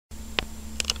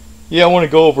Yeah, I want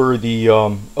to go over the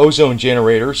ozone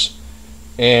generators,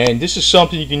 and this is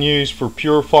something you can use for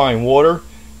purifying water,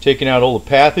 taking out all the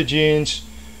pathogens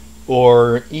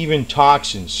or even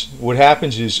toxins. What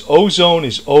happens is ozone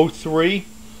is O3.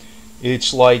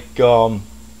 It's like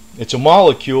it's a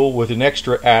molecule with an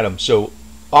extra atom. So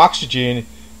oxygen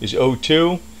is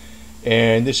O2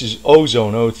 and this is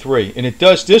ozone, O3, and it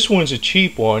does, this one's a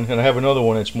cheap one, and I have another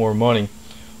one that's more money.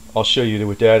 I'll show you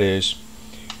what that is.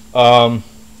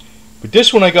 But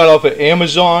this one I got off of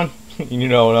Amazon, you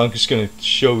know, and I'm just going to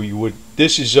show you what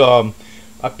this is. I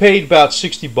paid about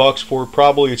 60 bucks for it.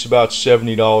 Probably it's about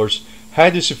 $70.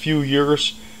 Had this a few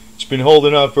years. It's been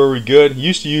holding up very good.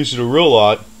 Used to use it a real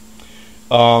lot.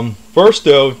 First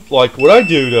though, like what I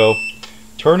do though,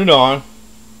 turn it on.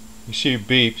 You see it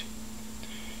beeped,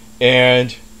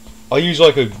 and I'll use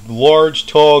like a large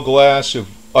tall glass of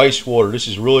ice water. This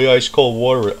is really ice cold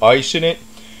water with ice in it,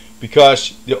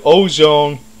 because the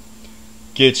ozone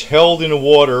gets held in the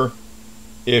water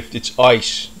if it's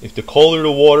ice. If the colder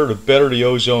the water, the better the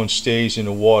ozone stays in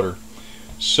the water.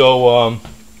 So what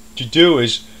you do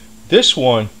is, this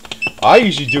one, I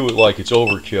usually do it like it's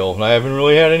overkill, and I haven't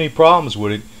really had any problems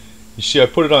with it. You see, I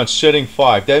put it on setting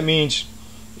 5. That means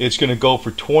it's going to go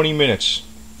for 20 minutes.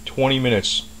 20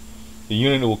 minutes. The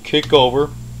unit will kick over,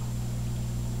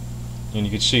 and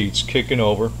you can see it's kicking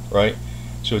over, right?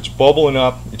 So it's bubbling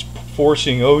up, it's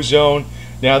forcing ozone.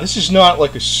 Now this is not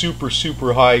like a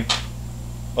super high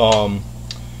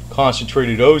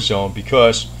concentrated ozone,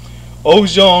 because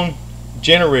ozone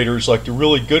generators, like the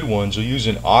really good ones, will use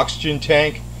an oxygen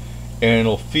tank, and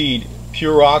it'll feed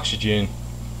pure oxygen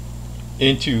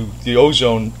into the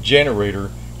ozone generator,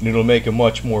 and it'll make a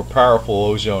much more powerful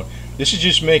ozone. This is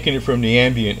just making it from the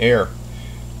ambient air,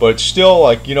 but it's still,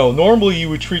 like, you know, normally you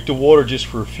would treat the water just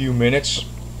for a few minutes,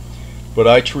 but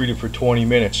I treat it for 20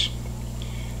 minutes.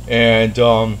 And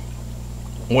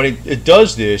when it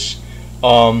does this,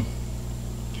 ozone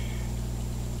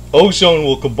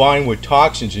will combine with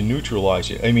toxins and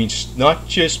neutralize it. I mean, not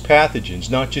just pathogens,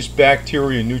 not just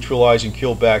bacteria, neutralize and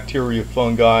kill bacteria,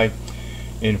 fungi,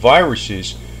 and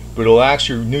viruses, but it'll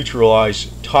actually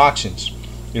neutralize toxins.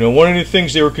 You know, one of the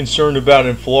things they were concerned about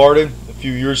in Florida a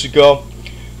few years ago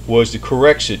was the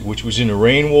Corexit, which was in the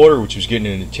rainwater, which was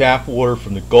getting in the tap water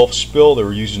from the Gulf spill. They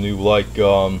were using to, like,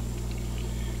 you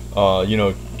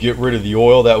know, get rid of the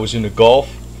oil that was in the Gulf.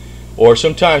 Or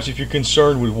sometimes if you're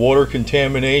concerned with water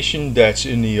contamination that's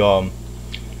in the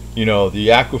you know, the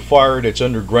aquifer that's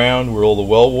underground where all the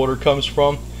well water comes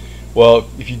from. Well,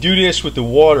 if you do this with the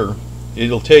water,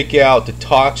 it'll take out the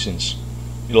toxins.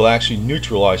 It'll actually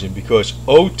neutralize them, because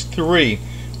O3,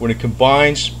 when it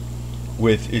combines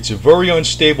with, it's a very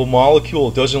unstable molecule.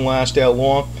 It doesn't last that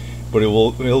long, but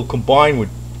it'll combine with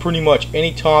pretty much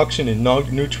any toxin and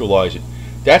neutralize it.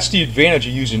 That's the advantage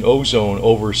of using ozone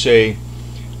over, say,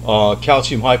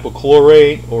 calcium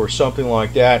hypochlorite or something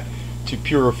like that to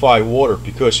purify water.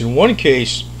 Because in one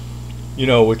case, you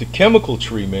know, with the chemical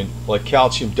treatment, like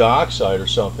calcium dioxide or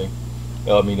something,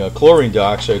 I mean chlorine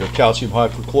dioxide or calcium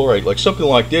hypochlorite, like something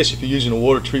like this, if you're using a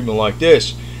water treatment like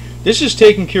this is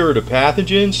taking care of the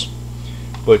pathogens,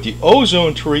 but the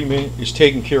ozone treatment is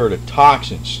taking care of the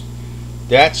toxins.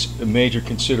 That's a major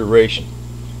consideration.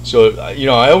 So, you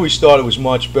know, I always thought it was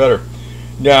much better.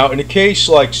 Now, in a case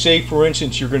like, say for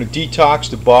instance, you're going to detox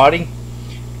the body,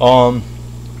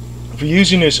 if you're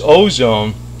using this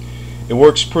ozone, it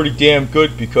works pretty damn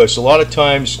good, because a lot of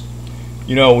times,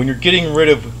 you know, when you're getting rid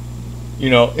of, you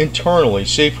know, internally,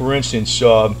 say for instance,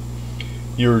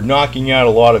 you're knocking out a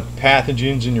lot of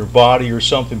pathogens in your body or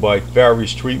something by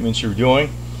various treatments you're doing,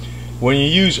 when you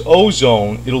use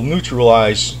ozone, it'll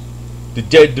neutralize the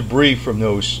dead debris from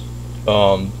those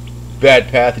bad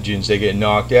pathogens. They get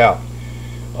knocked out.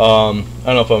 I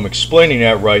don't know if I'm explaining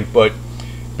that right, but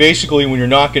basically when you're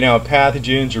knocking out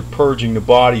pathogens or purging the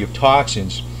body of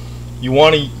toxins, you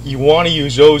want to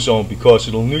use ozone, because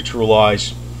it'll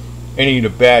neutralize any of the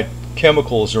bad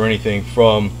chemicals or anything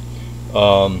from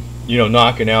you know,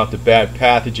 knocking out the bad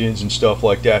pathogens and stuff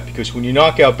like that. Because when you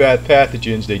knock out bad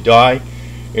pathogens, they die,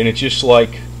 and it's just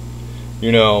like,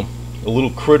 you know, a little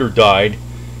critter died.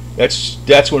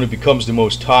 That's when it becomes the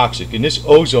most toxic, and this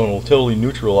ozone will totally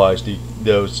neutralize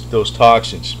those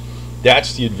toxins.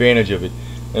 That's the advantage of it.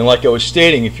 And like I was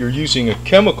stating, if you're using a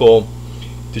chemical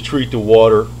to treat the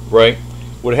water, right,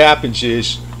 what happens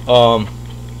is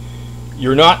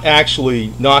you're not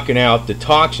actually knocking out the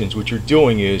toxins. What you're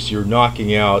doing is you're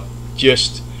knocking out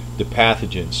just the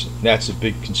pathogens. And that's a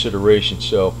big consideration.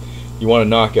 So you want to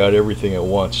knock out everything at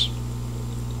once.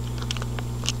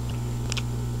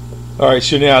 Alright,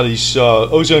 so now these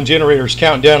ozone generators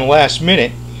counting down the last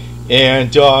minute,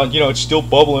 and you know, it's still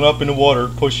bubbling up in the water,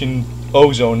 pushing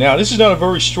ozone. Now, this is not a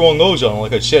very strong ozone.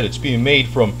 Like I said, it's being made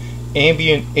from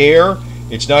ambient air.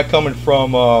 It's not coming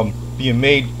from being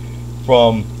made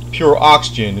from pure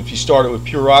oxygen. If you started with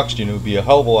pure oxygen, it would be a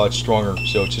hell of a lot stronger.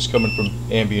 So it's just coming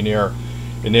from ambient air,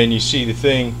 and then you see the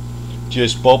thing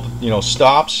just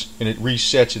stops and it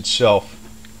resets itself.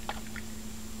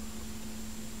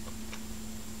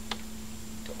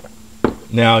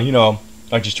 Now, you know,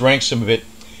 I just drank some of it.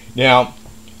 Now,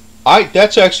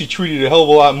 that's actually treated a hell of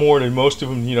a lot more than most of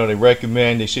them. You know, they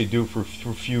recommend. They say do it for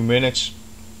a few minutes.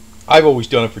 I've always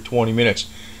done it for 20 minutes.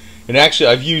 And actually,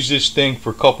 I've used this thing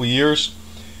for a couple of years.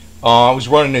 I was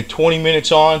running it 20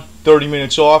 minutes on, 30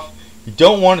 minutes off. You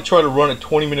don't want to try to run it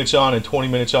 20 minutes on and 20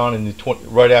 minutes on and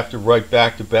right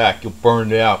back to back. You'll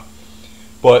burn it out.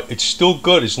 But it's still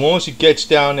good as long as it gets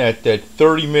down at that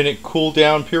 30-minute cool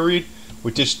down period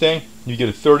with this thing. You get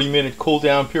a 30-minute cool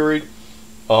down period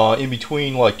in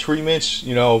between like treatments,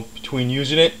 you know, between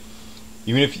using it.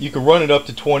 Even if you can run it up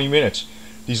to 20 minutes.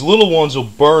 These little ones will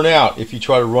burn out if you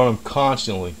try to run them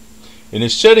constantly. And the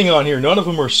setting on here, none of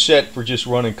them are set for just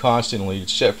running constantly.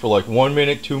 It's set for like 1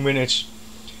 minute, 2 minutes,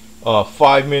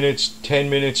 5 minutes, 10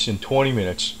 minutes, and 20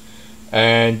 minutes.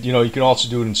 And you know, you can also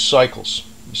do it in cycles.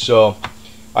 So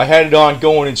I had it on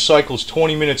going in cycles,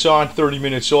 20 minutes on, 30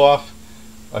 minutes off.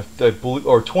 I believe,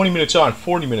 or 20 minutes on,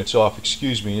 40 minutes off,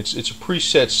 excuse me. It's a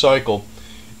preset cycle,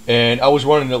 and I was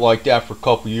running it like that for a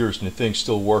couple years, and the thing's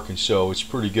still working, so it's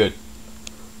pretty good.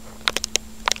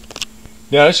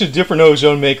 Now, this is a different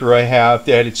ozone maker I have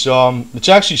that it's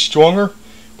actually stronger,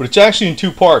 but it's actually in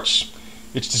two parts.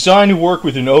 It's designed to work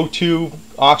with an O2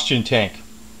 oxygen tank,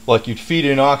 like you'd feed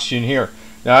in oxygen here.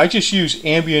 Now, I just use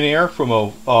ambient air from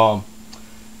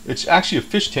it's actually a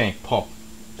fish tank pump.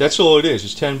 That's all it is.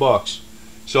 It's $10.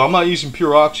 So I'm not using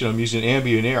pure oxygen. I'm using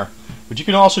ambient air. But you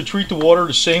can also treat the water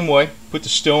the same way. Put the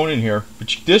stone in here.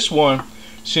 But this one,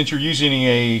 since you're using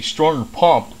a stronger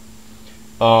pump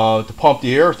to pump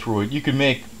the air through it, you can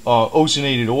make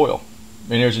ozonated oil.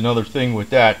 And there's another thing with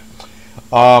that.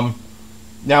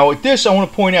 Now with this, I want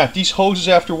to point out these hoses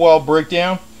after a while break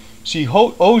down. See,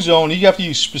 ozone, you have to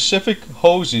use specific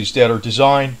hoses that are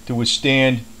designed to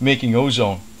withstand making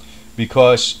ozone,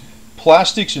 because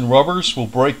plastics and rubbers will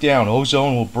break down.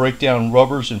 Ozone will break down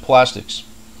rubbers and plastics,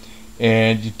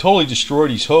 and you totally destroy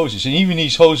these hoses. And even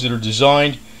these hoses that are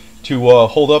designed to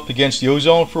hold up against the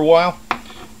ozone for a while,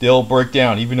 they'll break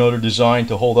down, even though they're designed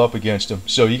to hold up against them.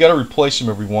 So you got to replace them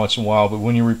every once in a while. But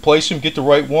when you replace them, get the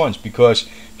right ones, because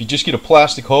if you just get a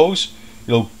plastic hose,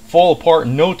 it'll fall apart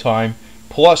in no time.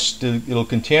 Plus, it'll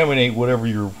contaminate whatever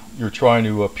you're trying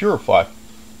to purify,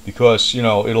 because you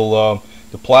know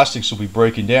the plastics will be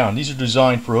breaking down. These are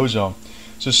designed for ozone.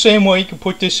 So same way you can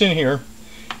put this in here.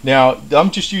 Now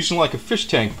I'm just using like a fish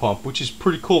tank pump, which is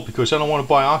pretty cool because I don't want to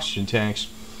buy oxygen tanks.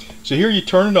 So here you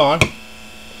turn it on,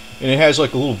 and it has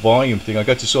like a little volume thing. I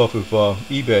got this off of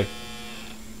eBay.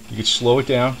 You can slow it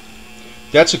down.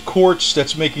 That's a quartz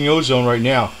that's making ozone right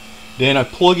now. Then I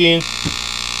plug in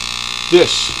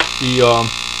this, the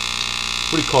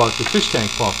what do you call it, the fish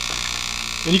tank pump,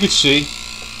 and you can see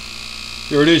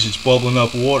there it is. It's bubbling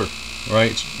up water,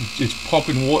 right? It's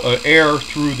pumping air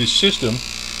through the system,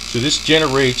 so this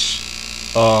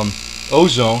generates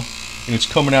ozone, and it's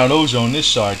coming out ozone this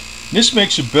side. And this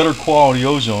makes a better quality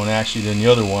ozone actually than the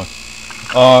other one.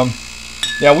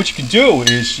 Now what you can do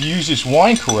is use this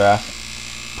wine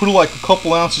carafe, put like a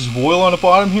couple ounces of oil on the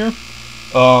bottom here,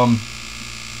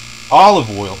 olive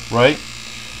oil, right?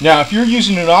 Now if you're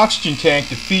using an oxygen tank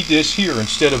to feed this here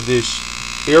instead of this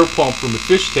air pump from the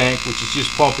fish tank, which is just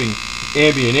pumping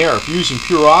ambient air, if you're using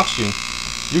pure oxygen,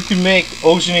 you can make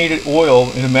ozonated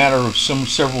oil in a matter of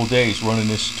several days, running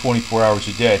this 24 hours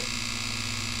a day.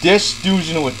 This,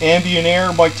 using it with ambient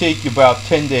air, might take you about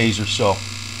 10 days or so.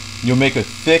 You'll make a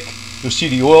thick, you'll see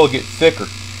the oil get thicker.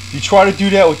 If you try to do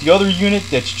that with the other unit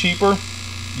that's cheaper,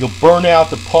 you'll burn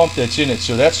out the pump that's in it.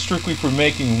 So that's strictly for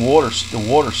making water, the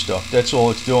water stuff. That's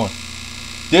all it's doing.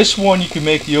 This one you can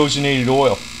make the ozonated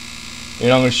oil.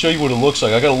 And I'm going to show you what it looks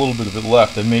like. I got a little bit of it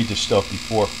left. I made this stuff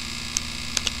before.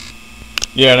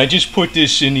 Yeah, and I just put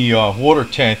this in the water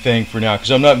tank thing for now because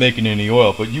I'm not making any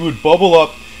oil. But you would bubble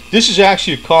up. This is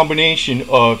actually a combination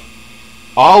of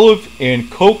olive and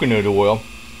coconut oil.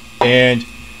 And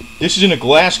this is in a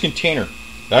glass container.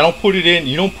 I don't put it in.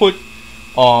 You don't put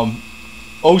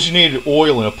ozonated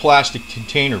oil in a plastic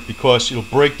container because it'll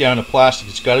break down the plastic.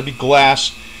 It's got to be glass,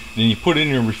 and then you put it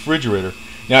in a refrigerator.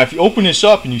 Now if you open this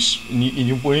up and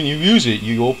when you use it,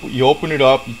 you open it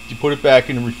up, you put it back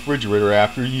in the refrigerator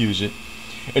after you use it,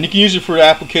 and you can use it for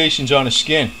applications on the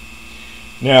skin.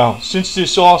 Now since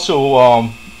this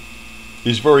also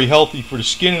is very healthy for the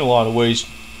skin in a lot of ways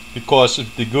because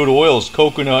of the good oils,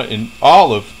 coconut and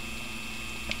olive.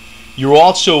 You're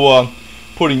also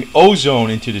putting ozone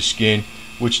into the skin,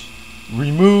 which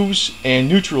removes and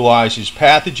neutralizes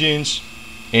pathogens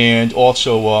and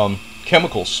also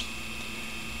chemicals.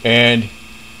 And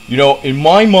you know, in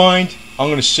my mind, I'm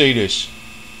going to say this.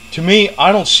 To me,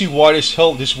 I don't see why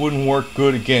this wouldn't work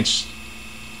good against,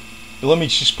 let me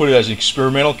just put it as an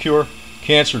experimental cure,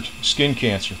 cancer, skin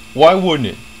cancer. Why wouldn't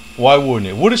it? Why wouldn't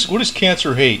it? What does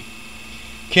cancer hate?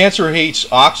 Cancer hates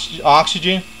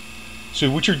oxygen. So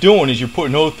what you're doing is you're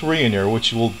putting O3 in there,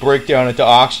 which will break down into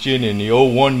oxygen, and the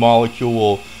O1 molecule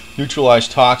will neutralize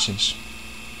toxins.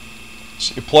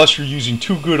 Plus, you're using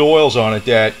 2 good oils on it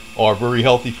that are very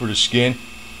healthy for the skin.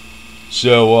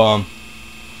 So,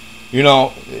 you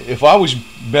know, if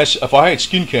I had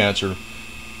skin cancer,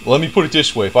 let me put it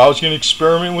this way: if I was going to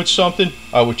experiment with something,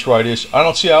 I would try this. I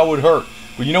don't see how it would hurt.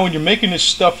 But you know, when you're making this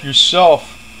stuff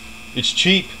yourself, it's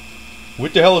cheap.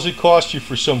 What the hell does it cost you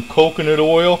for some coconut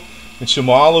oil and some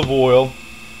olive oil,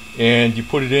 and you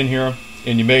put it in here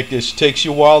and you make this? It takes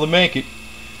you a while to make it,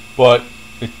 but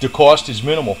the cost is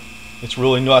minimal. It's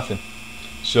really nothing.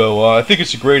 So I think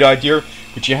it's a great idea,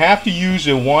 but you have to use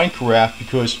a wine carafe,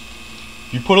 because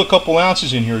if you put a couple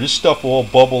ounces in here, this stuff will all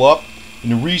bubble up.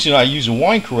 And the reason I use a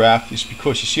wine carafe is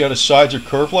because you see how the sides are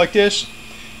curved like this?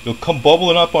 It'll come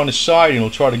bubbling up on the side, and it'll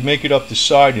try to make it up the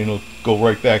side, and it'll go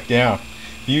right back down.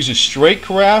 If you use a straight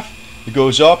carafe, it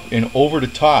goes up and over the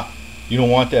top. You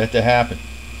don't want that to happen.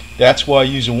 That's why I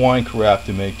use a wine carafe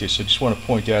to make this. I just want to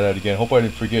point that out again. Hope I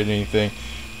didn't forget anything.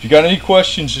 If you got any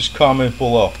questions, just comment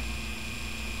below.